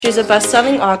She's a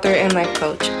best-selling author and life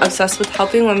coach, obsessed with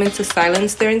helping women to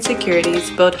silence their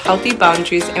insecurities, build healthy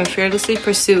boundaries, and fearlessly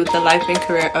pursue the life and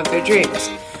career of their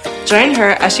dreams. Join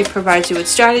her as she provides you with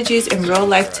strategies and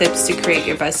real-life tips to create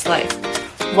your best life.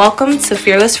 Welcome to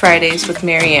Fearless Fridays with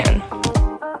Marianne.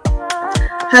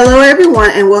 Hello,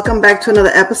 everyone, and welcome back to another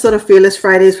episode of Fearless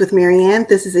Fridays with Marianne.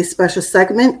 This is a special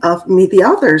segment of Meet the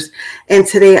Authors, and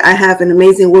today I have an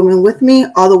amazing woman with me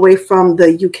all the way from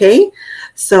the UK.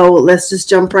 So let's just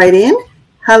jump right in.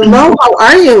 Hello, how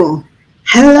are you?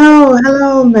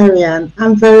 Hello, Marianne.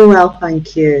 I'm very well,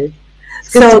 thank you.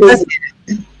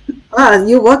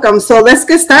 You're welcome. So let's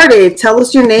get started. Tell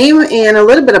us your name and a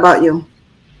little bit about you.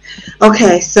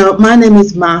 Okay, so my name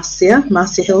is Marcia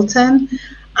Hilton,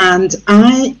 and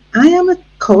I am a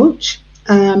coach.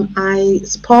 I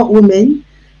support women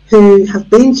who have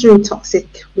been through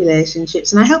toxic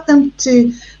relationships, and I help them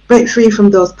to break free from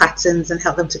those patterns and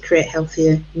help them to create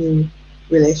healthier new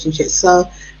relationships. So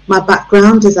my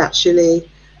background is actually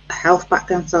a health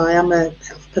background. So I am a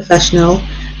health professional.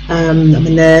 I'm a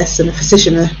nurse and a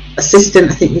physician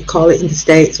assistant. I think we call it in the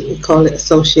States. We call it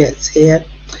associates here.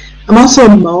 I'm also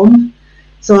a mom.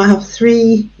 So I have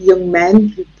 3 young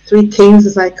men, 3 kings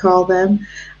as I call them,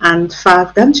 and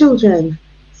 5 grandchildren.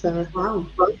 So wow.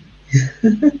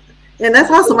 And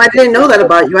that's awesome. I didn't know that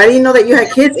about you. I didn't know that you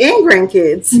had kids and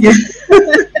grandkids. Yeah.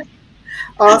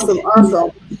 Awesome.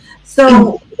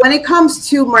 So when it comes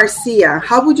to Marcia,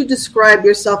 how would you describe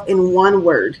yourself in one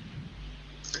word?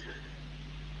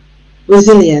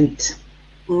 Resilient.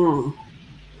 Why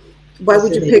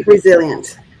would you pick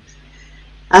resilient?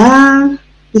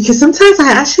 Because sometimes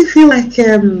I actually feel like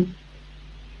a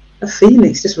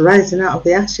phoenix just rising out of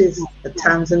the ashes at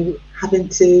times, and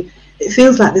it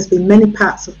feels like there's been many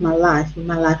parts of my life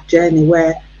journey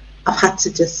where I've had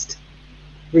to just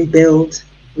rebuild,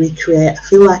 recreate. I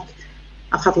feel like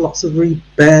I've had lots of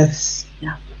rebirths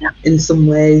in some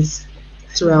ways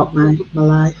throughout my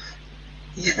life.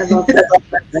 I love that.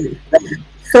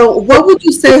 So what would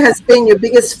you say has been your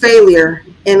biggest failure,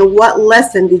 and what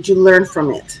lesson did you learn from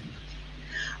it?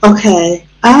 Okay.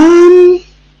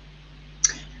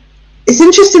 It's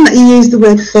interesting that you use the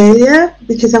word failure,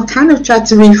 because I've kind of tried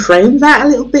to reframe that a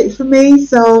little bit for me.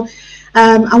 So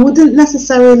I wouldn't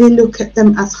necessarily look at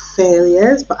them as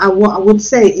failures, but what I would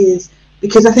say is,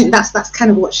 because I think that's kind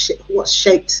of what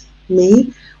shaped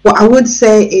me. What I would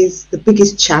say is the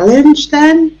biggest challenge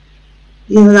then,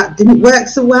 that didn't work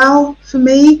so well for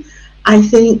me, I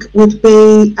think would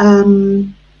be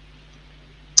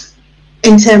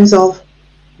in terms of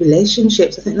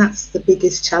relationships. I think that's the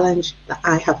biggest challenge that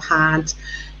I have had,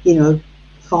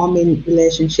 forming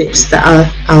relationships that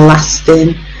are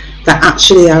lasting, that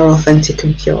actually are authentic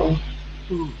and pure.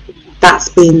 That's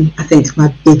been, I think,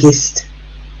 my biggest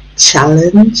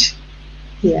challenge.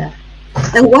 Yeah.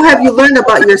 And what have you learned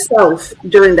about yourself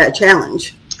during that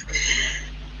challenge?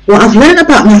 What I've learned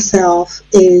about myself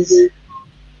is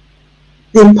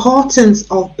the importance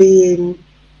of being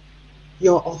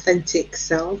your authentic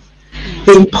self,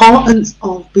 the importance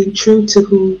of being true to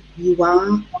who you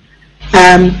are.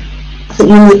 I think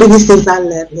one of the biggest things I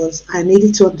learned was I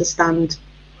needed to understand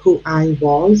who I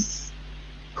was,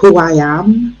 who I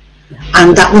am,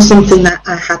 and that was something that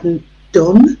I hadn't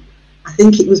done. I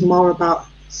think it was more about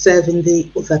serving the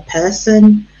other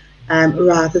person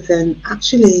rather than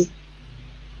actually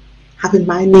having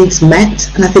my needs met.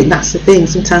 And I think that's the thing.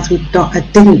 Sometimes I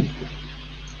didn't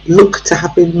look to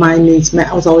having my needs met.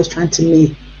 I was always trying to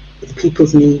meet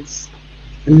people's needs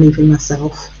and leaving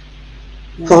myself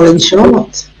falling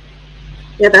short.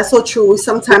 Yeah, that's so true. We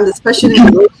sometimes, especially in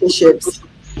relationships,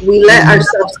 we let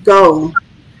ourselves go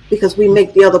because we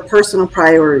make the other person a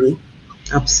priority.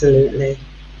 Absolutely.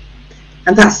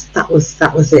 And that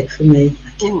was it for me. I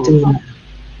kept doing that.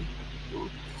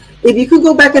 If you could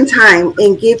go back in time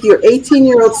and give your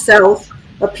 18-year-old self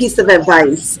a piece of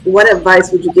advice, what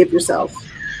advice would you give yourself?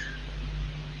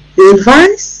 The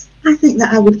advice I think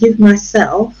that I would give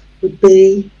myself would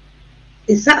be,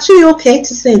 it's actually okay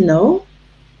to say no.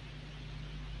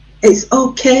 It's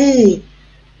okay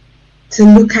to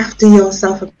look after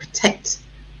yourself and protect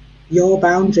your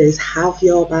boundaries, have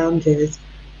your boundaries.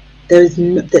 There's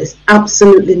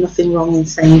absolutely nothing wrong in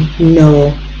saying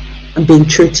no and being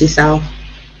true to yourself.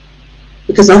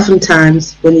 Because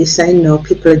oftentimes when you say no,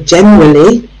 people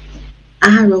generally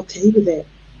are okay with it.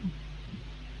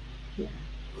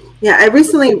 Yeah, I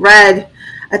recently read,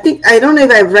 I don't know if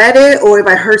I read it or if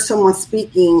I heard someone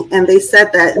speaking, and they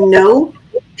said that no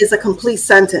is a complete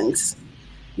sentence.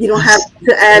 You don't have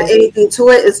to add anything to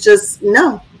it. It's just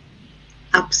no.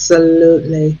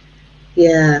 Absolutely.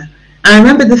 Yeah. I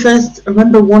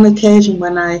remember one occasion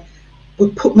when I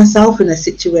would put myself in a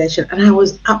situation, and I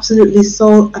was absolutely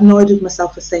so annoyed with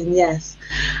myself for saying yes.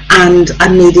 And I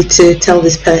needed to tell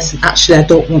this person, actually, I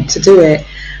don't want to do it.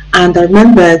 And I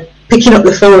remember picking up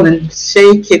the phone and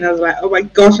shaking. I was like, oh my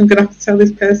gosh, I'm going to have to tell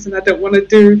this person I don't want to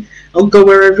do or go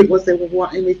wherever it was they were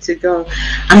wanting me to go.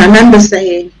 And I remember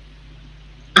saying,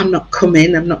 I'm not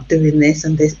coming, I'm not doing this.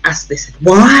 And they said,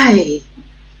 why?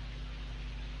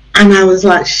 And I was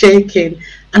like shaking.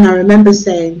 And I remember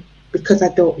saying, because I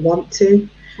don't want to.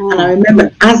 And I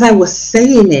remember as I was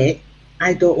saying it,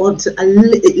 I don't want to,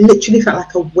 it literally felt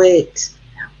like a weight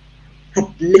had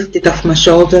lifted off my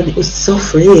shoulder, and it was so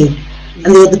freeing. And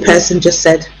the other person just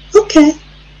said, okay.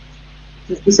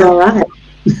 And it was all right.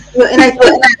 And I think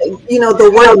that,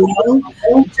 the word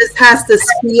no just has this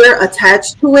fear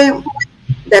attached to it,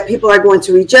 that people are going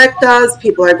to reject us,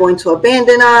 people are going to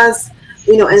abandon us,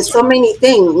 and so many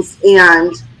things.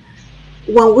 And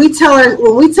when we tell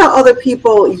other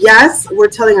people yes, we're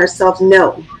telling ourselves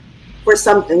no for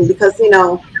something, because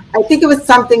I think if it's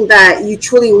something that you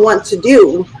truly want to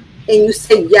do and you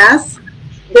say yes,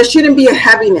 there shouldn't be a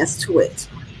heaviness to it.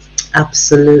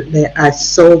 Absolutely, I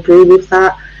so agree with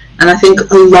that. And I think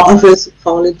a lot of us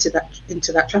fall into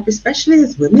that trap, especially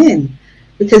as women,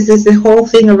 because there's the whole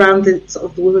thing around the sort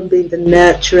of the woman being the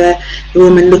nurturer, the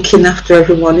woman looking after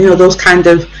everyone, those kind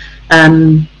of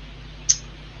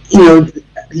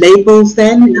labels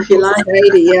then, if you like.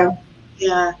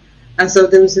 Yeah. And so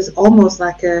there was this almost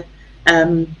like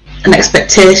an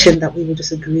expectation that we would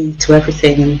just agree to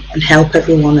everything and help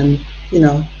everyone and,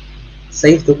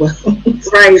 save the world.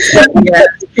 Right. Yeah.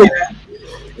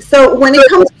 So when it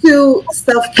comes to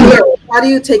self-care, how do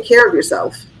you take care of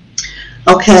yourself?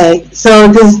 Okay,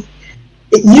 so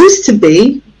it used to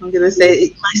be, I'm going to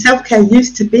say, my self-care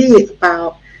used to be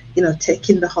about,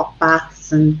 taking the hot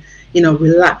baths and,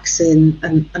 relaxing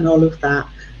and all of that.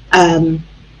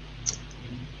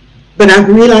 But I've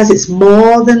realized it's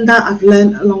more than that. I've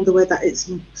learned along the way that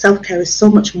self-care is so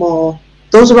much more.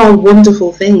 Those are all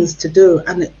wonderful things to do,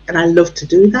 and I love to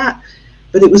do that.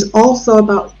 But it was also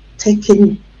about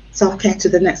taking self-care to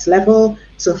the next level.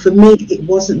 So for me, it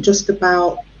wasn't just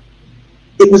about.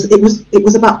 It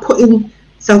was about putting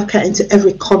self-care into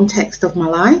every context of my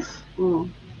life.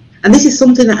 And this is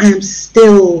something that I am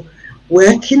still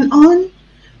working on.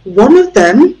 One of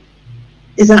them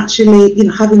is actually,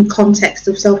 having context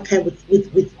of self-care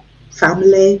with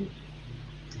family,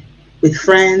 with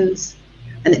friends,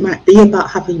 and it might be about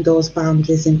having those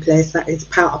boundaries in place. That is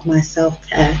part of my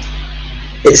self-care.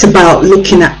 It's about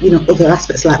looking at, other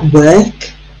aspects like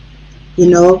work,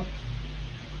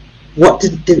 when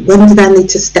did I need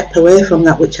to step away from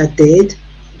that, which I did.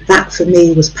 That for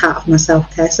me was part of my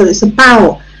self-care. So it's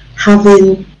about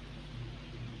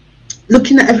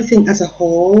looking at everything as a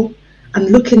whole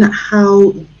and looking at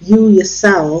how you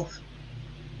yourself,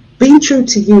 being true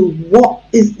to you, what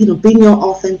is, being your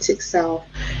authentic self,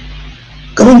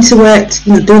 going to work,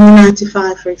 doing the 9 to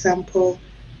 5, for example,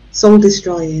 soul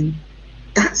destroying,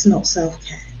 that's not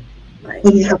self-care. Right.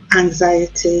 When you have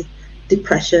anxiety,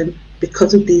 depression,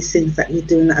 because of these things that you're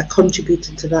doing that are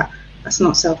contributing to that, that's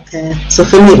not self-care. So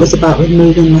for me, it was about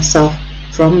removing myself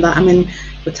from that. I mean,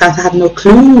 at times I had no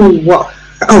clue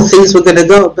how things were going to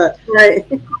go, but right.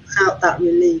 I felt that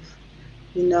relief,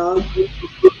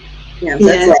 Yeah,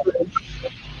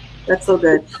 that's so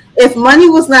good. If money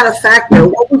was not a factor,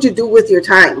 what would you do with your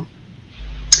time?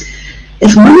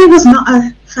 If money was not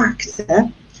a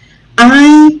factor,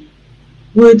 I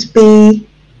would be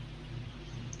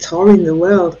touring the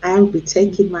world. I would be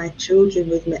taking my children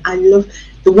with me.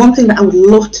 The one thing that I would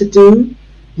love to do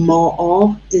more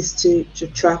of is to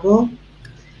travel,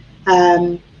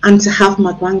 and to have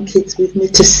my grandkids with me,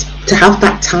 to have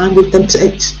that time with them, to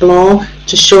explore,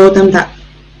 to show them that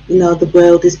the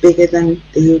world is bigger than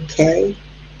the UK,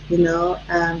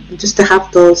 and just to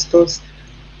have those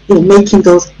making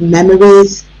those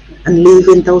memories and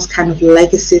leaving those kind of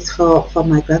legacies for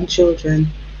my grandchildren.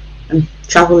 And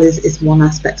travel is one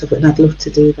aspect of it, and I'd love to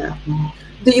do that more.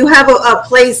 Do you have a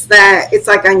place that it's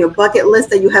like on your bucket list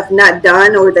that you have not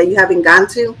done or that you haven't gone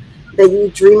to, that you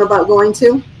dream about going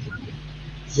to?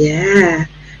 Yeah,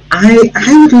 I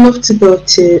would love to go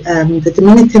to the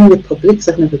Dominican Republic, because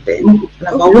I've never been, and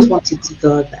I've always wanted to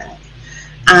go there.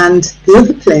 And the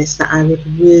other place that I would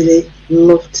really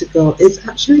love to go is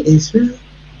actually Israel.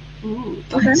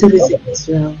 Okay. To visit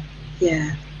Israel.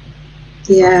 Yeah.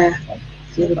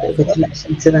 A little bit of a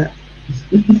connection to that.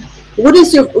 What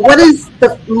is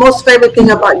the most favorite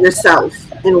thing about yourself,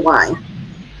 and why?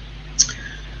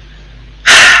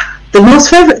 The most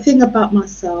favorite thing about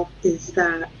myself is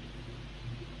that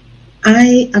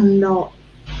I'm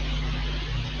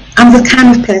I'm the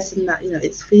kind of person that,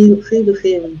 it's feel the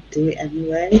fear and do it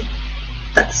anyway.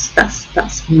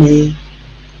 That's me.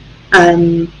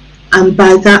 And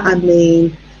by that I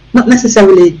mean not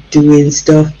necessarily doing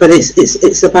stuff, but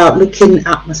it's about looking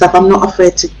at myself. I'm not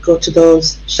afraid to go to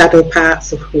those shadow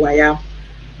parts of who I am.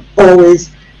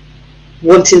 Always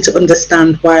wanting to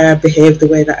understand why I behave the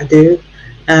way that I do,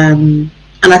 and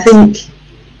I think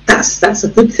that's a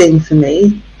good thing for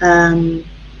me. I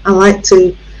like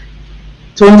to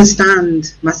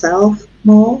understand myself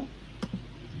more.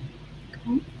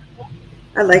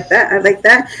 I like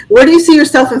that. Where do you see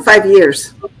yourself in 5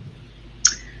 years?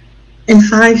 In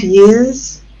 5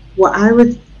 years,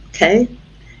 in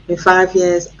 5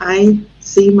 years, I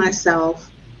see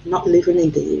myself not living in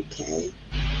the UK.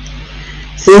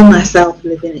 Seeing myself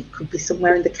living, it could be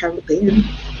somewhere in the Caribbean.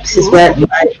 This is where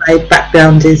my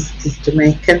background is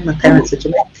Jamaican. My parents are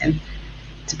Jamaican.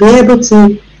 To be able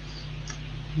to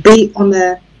be on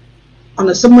a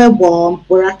somewhere warm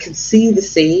where I can see the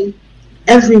sea,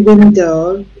 every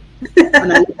window,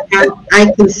 and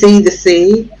I can see the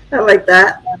sea. I like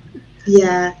that.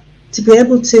 Yeah, to be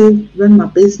able to run my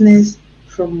business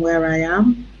from where I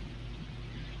am,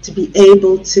 to be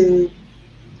able to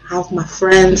have my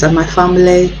friends and my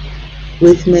family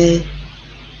with me,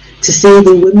 to see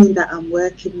the women that I'm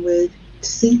working with, to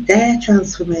see their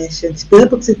transformation, to be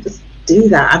able to just do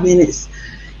that. I mean, it's,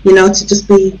 to just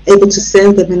be able to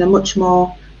serve them in a much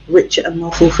more richer and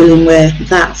more fulfilling way.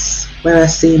 That's where I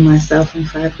see myself in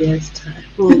 5 years' time.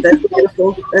 That's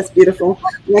beautiful. That's beautiful.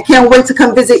 And I can't wait to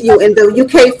come visit you in the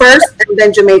UK first and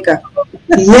then Jamaica.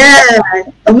 Yeah,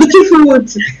 I'm looking forward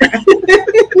to that.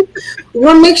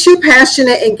 What makes you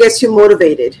passionate and gets you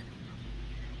motivated?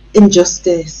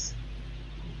 Injustice.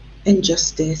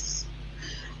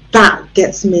 That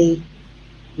gets me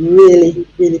really,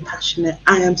 really passionate.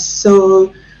 I am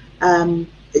so,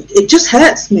 it just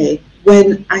hurts me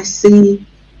when I see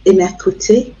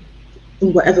inequity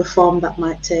in whatever form that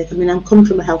might take. I mean, I'm coming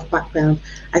from a health background.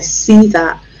 I see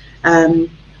that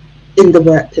in the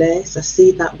workplace. I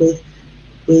see that with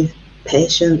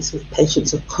patients of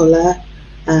colour,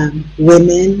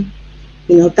 women,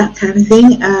 that kind of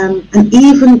thing. And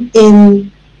even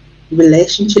in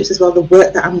relationships as well, the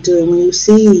work that I'm doing, when you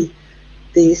see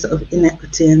the sort of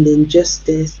inequity and the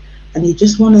injustice, and you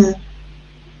just want to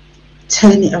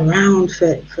turn it around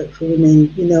for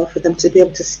women, for them to be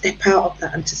able to step out of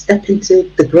that and to step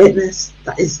into the greatness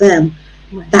that is them.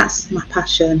 Right. That's my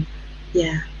passion.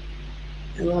 Yeah.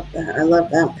 I love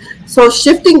that. So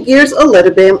shifting gears a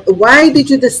little bit, why did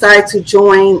you decide to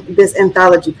join this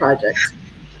anthology project?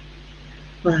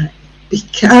 Right.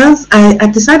 Because I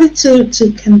decided to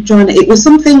kind of join it. It was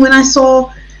something when I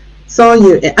saw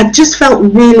you, I just felt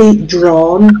really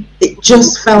drawn. It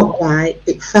just felt right.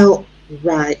 It felt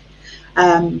right.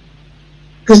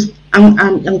 Because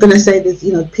I'm going to say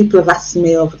that, people have asked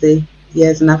me over the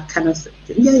years, and I've kind of said,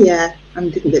 yeah,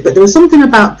 and didn't it? But there was something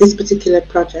about this particular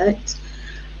project,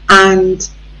 and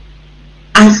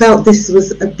I felt this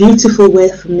was a beautiful way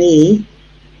for me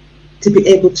to be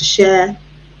able to share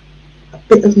a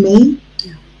bit of me,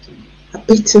 a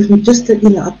bit of me, just a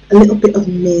little bit of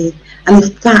me, and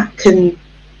if that can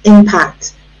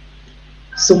impact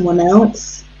someone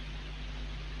else,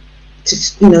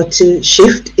 to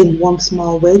shift in one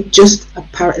small way, just a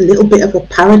little bit of a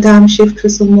paradigm shift for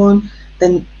someone,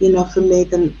 then for me,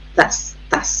 then that's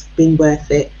been worth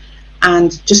it.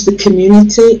 And just the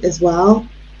community as well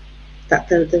that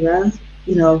there are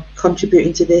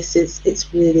contributing to this,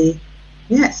 it's really,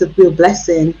 it's a real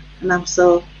blessing, and I'm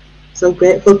so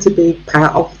grateful to be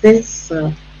part of this.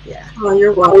 So yeah. Oh,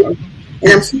 you're welcome,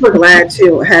 and I'm super glad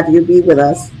to have you be with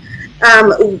us.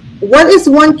 What is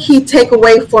one key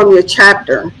takeaway from your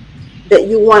chapter that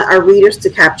you want our readers to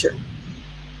capture?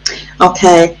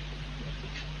 Okay.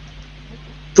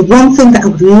 The one thing that I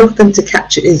would love them to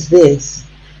capture is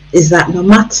that no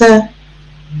matter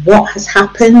what has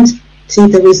happened, see,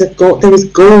 there is gold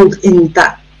in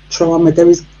that trauma. There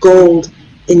is gold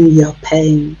in your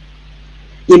pain.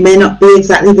 You may not be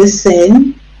exactly the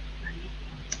same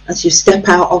as you step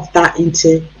out of that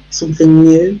into something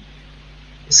new.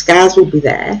 The scars will be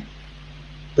there,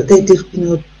 but they do,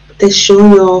 they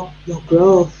show your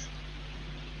growth.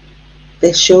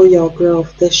 They show your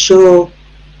growth. They show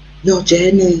your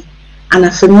journey.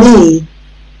 And for me,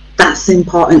 that's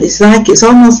important. It's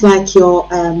almost like your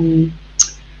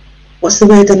what's the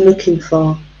word I'm looking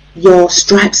for? Your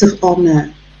stripes of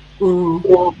honor.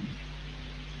 And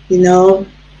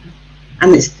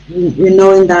it's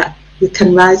knowing that you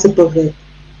can rise above it.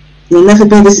 You'll never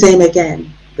be the same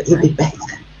again, but you'll be better.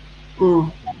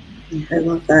 I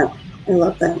love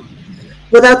that.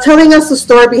 Without telling us the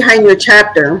story behind your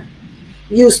chapter,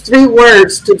 use 3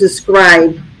 words to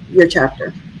describe your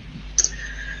chapter.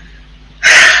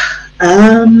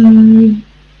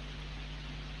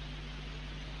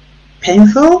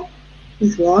 Painful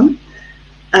is one.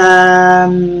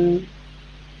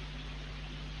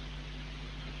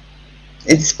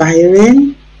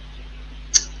 Inspiring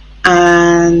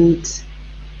and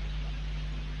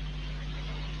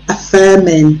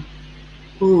affirming.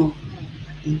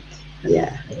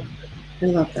 Yeah, I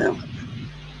love that.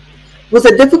 Was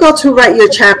it difficult to write your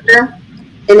chapter?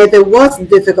 And if it was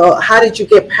difficult, how did you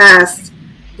get past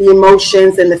the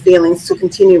emotions and the feelings to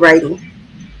continue writing?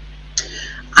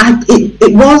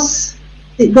 It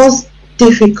was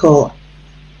difficult.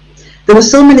 There were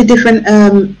so many different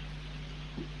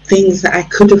things that I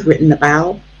could have written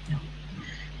about,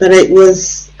 but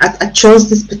I chose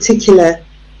this particular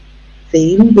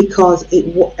theme because it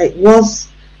was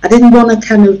I didn't want to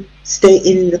kind of stay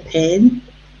in the pain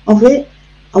of it.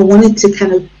 I wanted to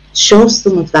kind of show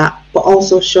some of that, but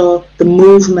also show the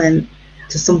movement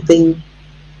to something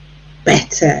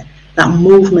better, that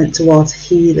movement towards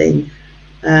healing.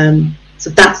 So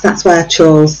that's why I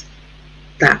chose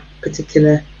that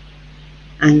particular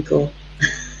angle.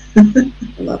 I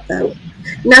love that.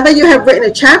 Now that you have written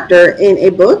a chapter in a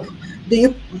book,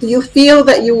 do you feel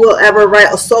that you will ever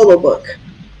write a solo book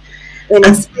and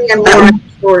expand more on the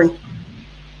story?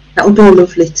 That would be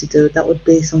lovely to do. That would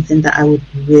be something that I would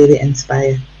really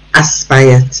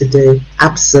aspire to do.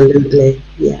 Absolutely,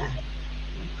 yeah,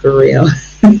 for real.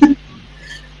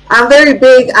 I'm very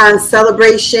big on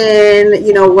celebration,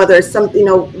 whether it's something,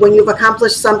 when you've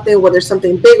accomplished something, whether it's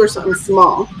something big or something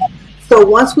small. So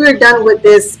once we're done with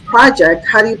this project,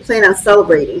 how do you plan on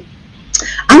celebrating?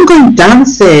 I'm going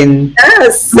dancing.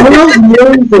 Yes. I love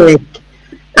music.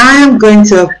 I am going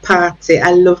to a party.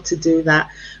 I love to do that.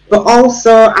 But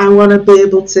also I want to be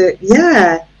able to,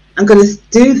 I'm going to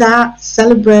do that,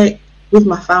 celebrate with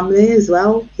my family as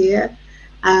well here.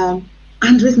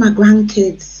 And with my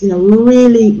grandkids,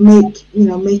 really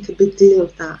make a big deal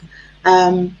of that.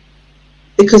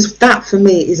 Because that for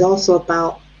me is also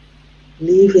about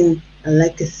leaving a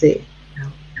legacy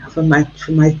for my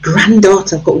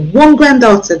granddaughter. I've got one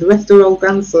granddaughter, the rest are all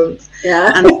grandsons.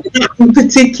 Yeah. And that in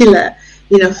particular,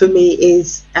 for me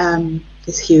is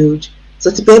huge. So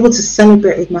to be able to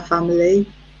celebrate with my family,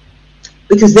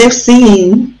 because they've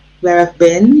seen where I've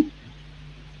been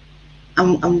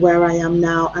and where I am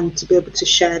now, and to be able to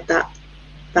share that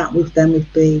with them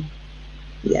would be,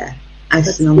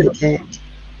 icing on the cake.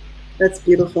 That's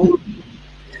beautiful.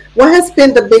 What has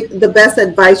been the best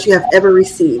advice you have ever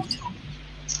received?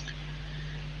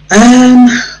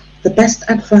 The best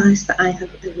advice that I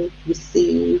have ever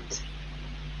received.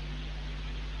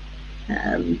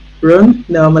 Run?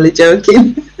 No, I'm only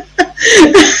joking.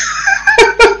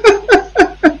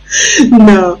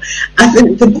 No, I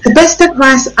think the best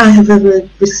advice I have ever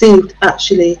received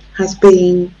actually has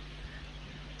been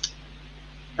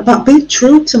about being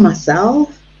true to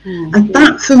myself. Mm-hmm. And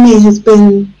that for me has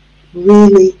been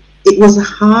really, it was a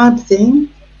hard thing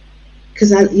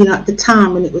because at the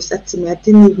time when it was said to me, I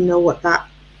didn't even know what that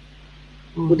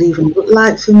would even look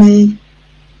like for me.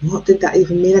 What did that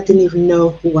even mean? I didn't even know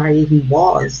who I even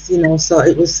was,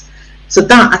 so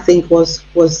that I think was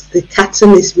the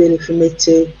catalyst really for me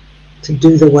to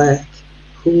do the work.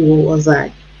 Who was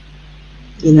I?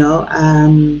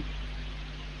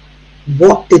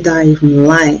 What did I even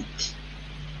like?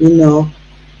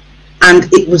 And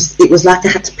it was like I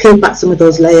had to peel back some of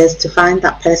those layers to find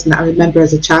that person that I remember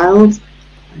as a child,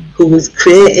 who was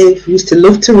creative, who used to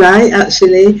love to write,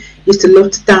 actually, used to love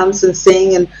to dance and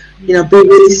sing and, be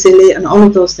really silly and all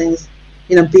of those things,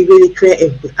 be really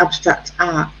creative with abstract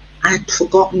art. I had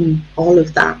forgotten all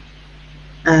of that.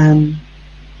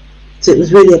 So it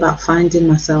was really about finding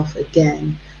myself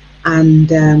again. And,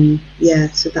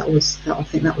 so I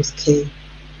think that was key.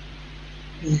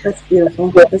 Yeah. That's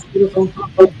beautiful. That's beautiful.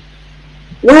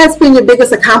 What has been your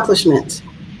biggest accomplishment?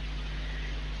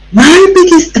 My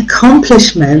biggest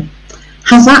accomplishment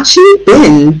has actually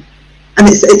been, and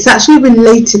it's actually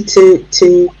related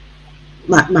to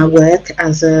my work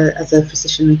as a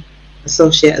physician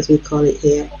associate, as we call it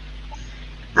here.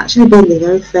 Actually being the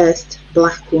very first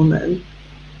black woman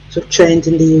to have trained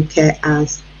in the UK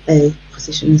as a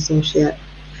physician associate.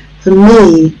 For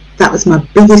me, that was my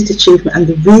biggest achievement, and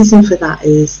the reason for that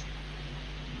is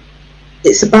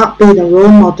it's about being a role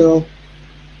model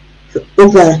for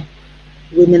other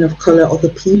women of colour, other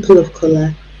people of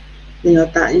colour,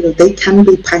 that they can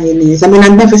be pioneers. I mean, I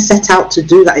never set out to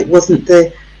do that. It wasn't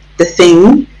the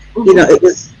thing, it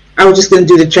was, I was just going to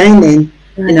do the training,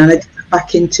 right. And I did that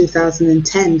back in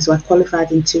 2010, so I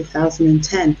qualified in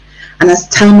 2010, And as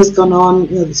time has gone on,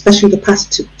 especially the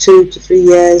past 2 to 3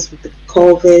 years with the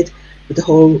COVID, with the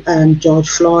whole George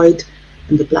Floyd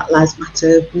and the Black Lives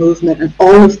Matter movement and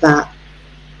all of that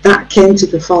came to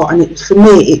the fore. And for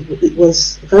me, it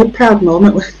was a very proud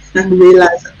moment when I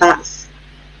realised that that's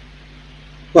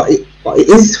what it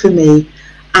is for me.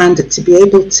 And to be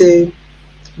able to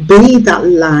be that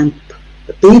lamp,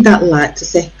 be that light, to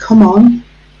say, come on,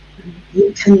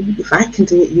 you can, if I can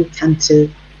do it, you can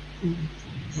too.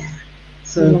 Yeah.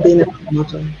 So being a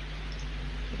model.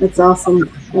 That's awesome.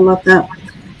 I love that.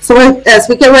 So as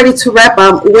we get ready to wrap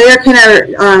up, where can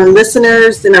our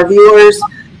listeners and our viewers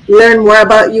learn more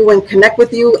about you and connect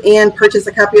with you and purchase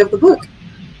a copy of the book?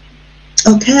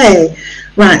 Okay,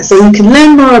 right. So you can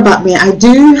learn more about me. I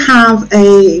do have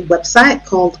a website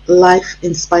called Life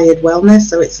Inspired Wellness.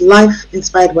 So it's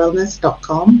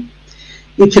lifeinspiredwellness.com.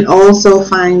 You can also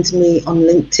find me on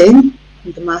LinkedIn,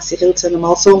 under Marcia Hilton. I'm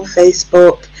also on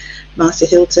Facebook, Marcia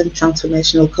Hilton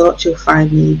Transformational Coach. You'll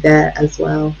find me there as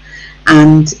well.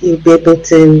 And you'll be able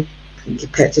to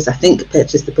purchase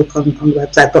the book on the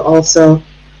website, but also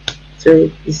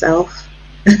through yourself.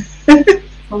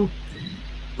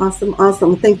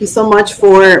 Awesome. Thank you so much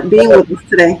for being with us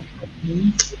today.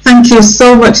 Thank you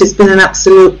so much. It's been an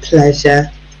absolute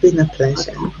pleasure. It's been a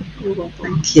pleasure.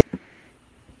 Thank you.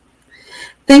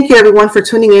 Thank you, everyone, for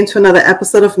tuning in to another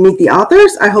episode of Meet the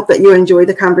Authors. I hope that you enjoyed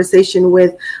the conversation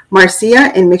with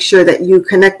Marcia, and make sure that you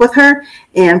connect with her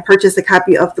and purchase a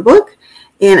copy of the book.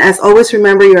 And as always,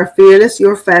 remember, you are fearless,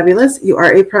 you're fabulous, you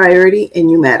are a priority,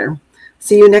 and you matter.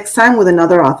 See you next time with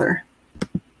another author.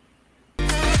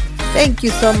 Thank you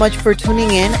so much for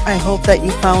tuning in. I hope that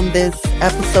you found this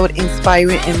episode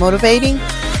inspiring and motivating.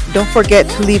 Don't forget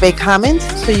to leave a comment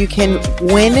so you can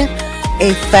win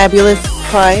a fabulous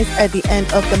prize at the end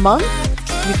of the month.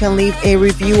 You can leave a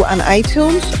review on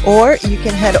iTunes, or you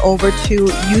can head over to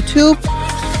YouTube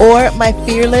or my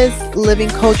Fearless Living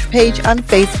Coach page on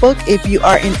Facebook if you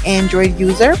are an Android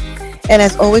user. And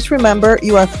as always, remember,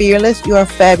 you are fearless, you are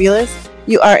fabulous,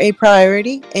 you are a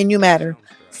priority, and you matter.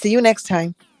 See you next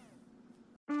time.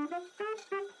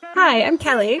 Hi, I'm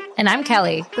Kelly. And I'm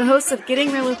Kelly, the host of Getting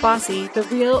Real with Bossy, the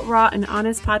real, raw, and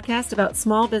honest podcast about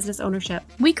small business ownership.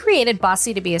 We created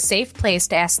Bossy to be a safe place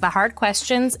to ask the hard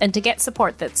questions and to get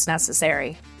support that's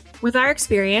necessary. With our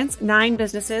experience, 9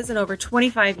 businesses and over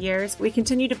 25 years, we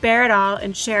continue to bear it all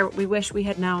and share what we wish we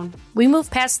had known. We move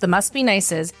past the must be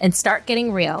nices and start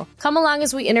getting real. Come along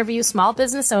as we interview small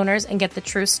business owners and get the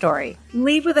true story.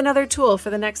 Leave with another tool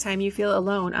for the next time you feel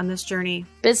alone on this journey.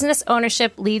 Business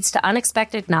ownership leads to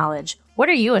unexpected knowledge. What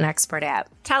are you an expert at?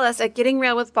 Tell us at Getting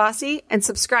Real with Bossy and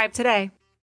subscribe today.